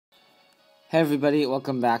Hey everybody,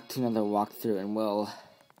 welcome back to another walkthrough, and we'll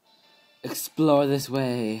explore this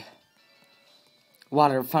way.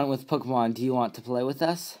 Waterfront with Pokemon, do you want to play with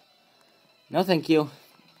us? No thank you.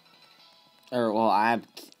 I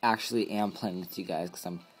actually am playing with you guys, because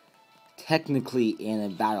I'm technically in a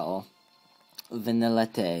battle. Vanilla.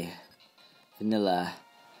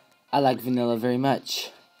 I like vanilla very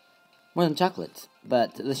much. More than chocolate.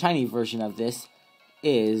 But the shiny version of this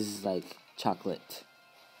is, like, chocolate.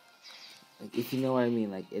 Like, if you know what I mean,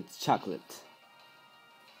 like, it's chocolate.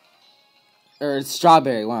 Or it's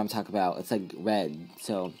strawberry, what I'm talking about. It's, like, red,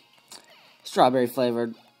 so, strawberry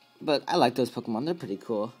flavored. But I like those Pokemon, they're pretty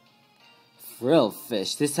cool. Frill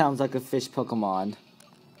fish, this sounds like a fish Pokemon.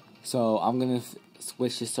 So, I'm gonna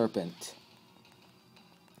switch to Serpent.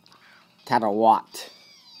 Tatawat.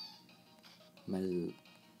 I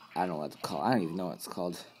don't know what it's called, I don't even know what it's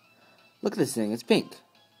called. Look at this thing, it's pink.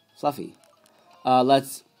 Fluffy.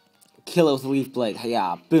 Let's kill it with a leaf blade.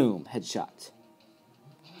 Yeah, boom, headshot.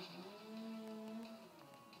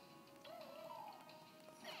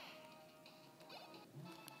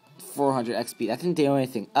 $400 XP. That didn't do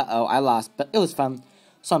anything. Uh-oh, I lost, but it was fun,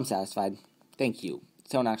 so I'm satisfied. Thank you.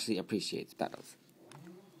 Someone actually appreciates battles.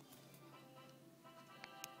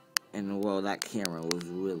 And, well, that camera was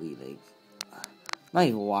really, like, not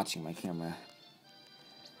even watching my camera.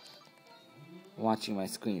 Watching my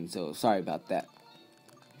screen, so sorry about that.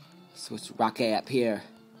 Switch Rocket up here.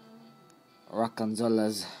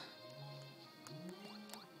 Rockonzolas.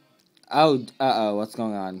 Oh, uh-oh, what's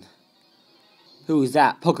going on? Who's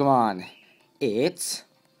that Pokemon? It's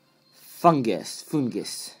Fungus.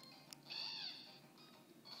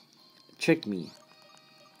 Tricked me.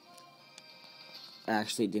 I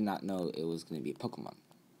actually did not know it was going to be a Pokemon.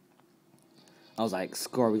 I was like,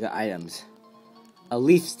 score, we got items. A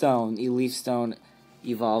Leaf Stone. A Leaf Stone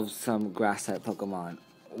evolves some grass-type Pokemon.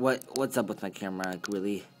 What's up with my camera? Like,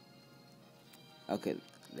 really? Okay,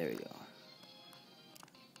 there we go.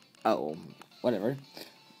 Oh, whatever.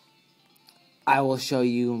 I will show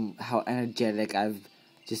you how energetic I've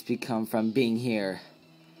just become from being here.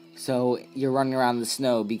 So, you're running around the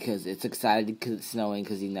snow because it's excited because it's snowing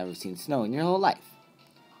because you've never seen snow in your whole life.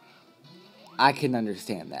 I can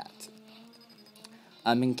understand that.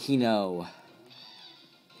 I'm in Kino.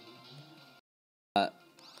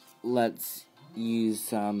 Let's use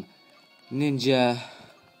some ninja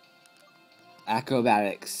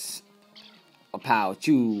acrobatics. Pow,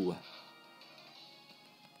 choo.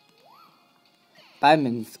 Bye,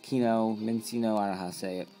 Mincino, I don't know how to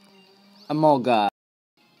say it. Emolga.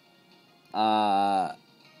 I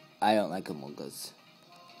don't like Emolgas.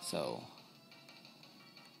 So,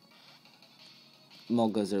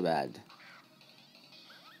 Emolgas are bad.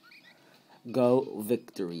 Go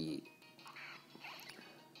victory.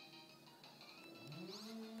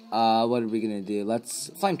 What are we gonna do? Let's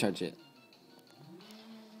flame charge it.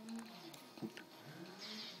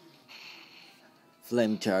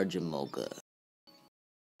 Flame charge Emolga.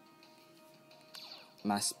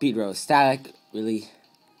 My speed row is static, really,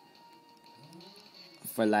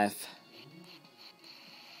 for life.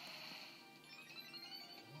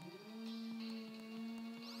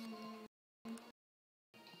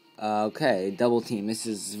 Okay, double team. This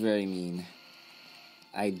is very mean.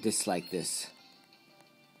 I dislike this.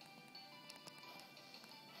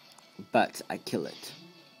 But I kill it.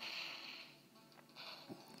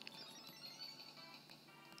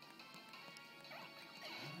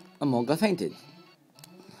 Emolga fainted.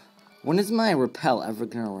 When is my repel ever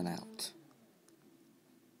gonna run out?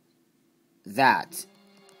 That.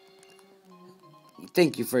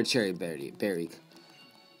 Thank you for a cherry berry.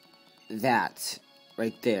 That,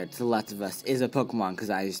 right there, to the left of us, is a Pokemon, because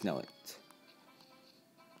I just know it.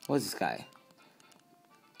 What's this guy?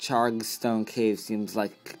 Chargestone Cave seems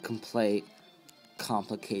like a complete,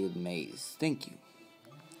 complicated maze. Thank you.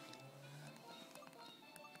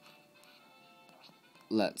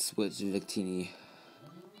 Let's switch Victini.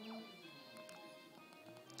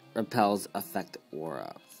 Repels, effect,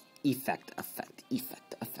 aura. Effect.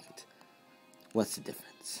 What's the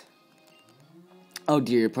difference? Oh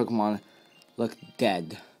dear, your Pokemon look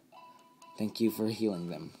dead. Thank you for healing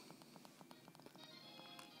them.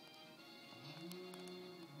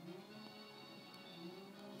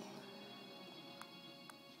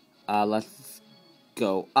 Let's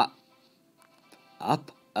go up.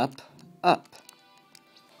 Up.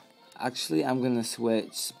 Actually, I'm gonna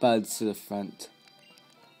switch Spuds to the front.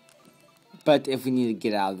 But if we need to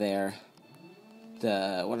get out of there,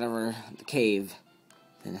 the cave,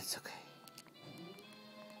 then that's okay.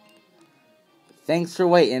 Thanks for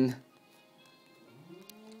waiting.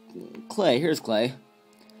 Clay, here's Clay.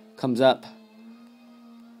 Comes up.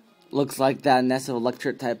 Looks like that nest of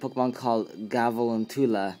electric type Pokemon called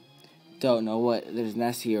Gavalantula. Don't know what there's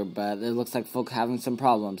nest here, but it looks like folk having some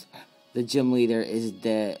problems. The gym leader is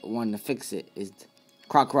the one to fix it. Is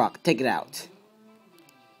Rock, take it out.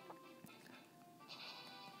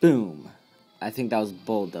 Boom. I think that was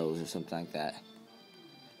Bulldoze or something like that.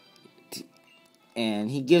 And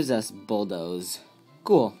he gives us Bulldoze.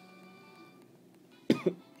 Cool.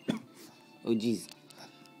 Oh, jeez.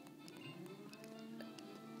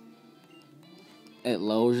 It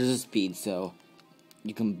lowers the speed, so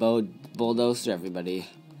you can bulldoze through everybody.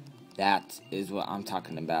 That is what I'm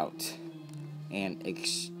talking about. An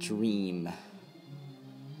extreme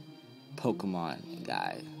Pokemon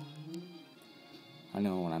guy. I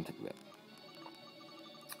know what I'm talking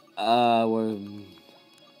about.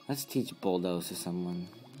 Let's teach Bulldoze to someone.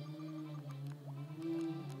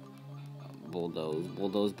 Bulldoze.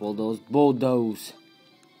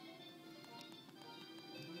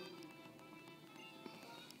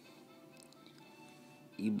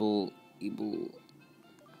 Evil.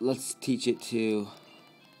 Let's teach it to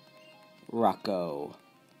Rocco.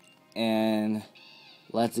 And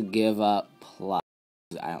let's give up Pluck.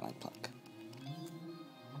 I don't like Pluck.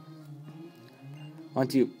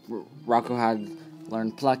 Rocco had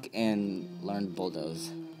learned Pluck and learned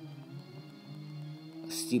Bulldoze.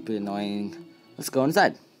 Stupid, annoying. Let's go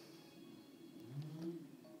inside.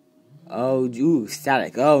 Oh, ooh,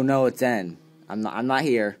 static. Oh no, it's in. I'm not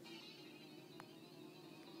here.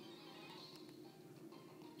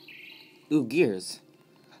 Ooh, gears.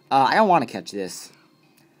 I don't want to catch this.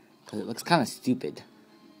 Because it looks kind of stupid.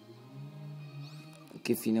 Like,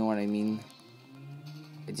 if you know what I mean.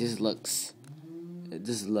 It just looks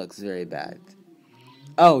very bad.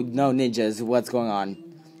 Oh, no, ninjas. What's going on?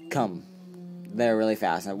 Come. They're really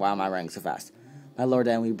fast. Why am I running so fast? My lord,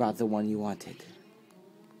 and we brought the one you wanted.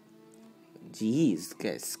 Jeez,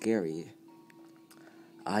 that's scary.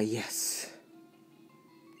 Ah, yes.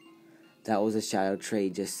 That was a shadow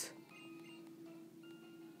trade, just...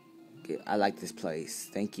 I like this place.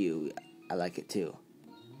 Thank you. I like it too.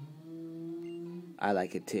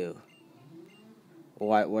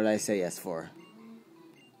 What did I say yes for?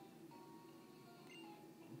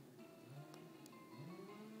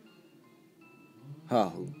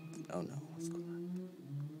 Oh no. What's going on?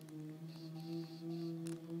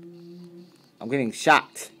 I'm getting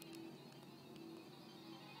shot.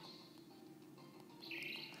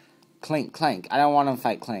 Clank. I don't want to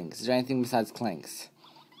fight Clanks. Is there anything besides Clanks?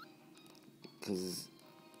 Because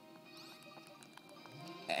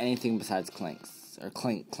anything besides Clanks. Or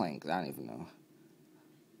Clank. I don't even know.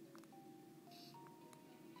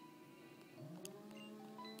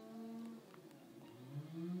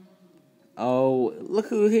 Oh, look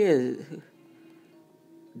who here.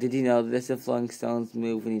 Did you know this? The flowing stones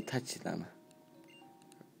move when you touch them?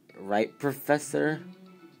 Right, Professor?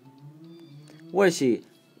 Where is she?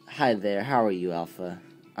 Hi there, how are you, Alpha?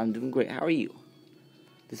 I'm doing great, how are you?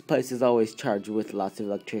 This place is always charged with lots of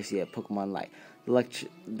electricity at Pokemon Light.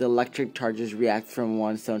 The electric charges react from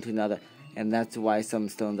one stone to another, and that's why some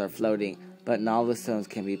stones are floating, but not all the stones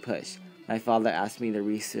can be pushed. My father asked me to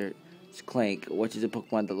research Clank, which is a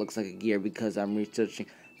Pokemon that looks like a gear, because I'm researching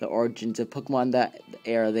the origins of Pokemon that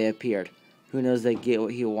era they appeared. Who knows, they get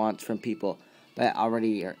what he wants from people, but I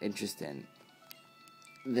already are interested in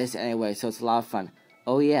this anyway, so it's a lot of fun.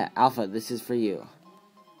 Oh yeah, Alpha, this is for you.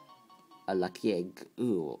 A lucky egg.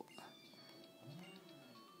 Ooh.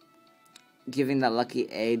 Giving that lucky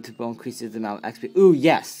egg to Bone increases the amount of XP. Ooh,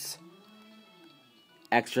 yes!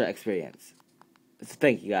 Extra experience. So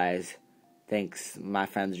thank you guys. Thanks. My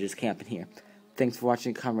friends are just camping here. Thanks for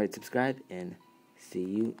watching. Comment, rate, subscribe, and see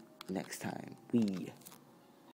you next time.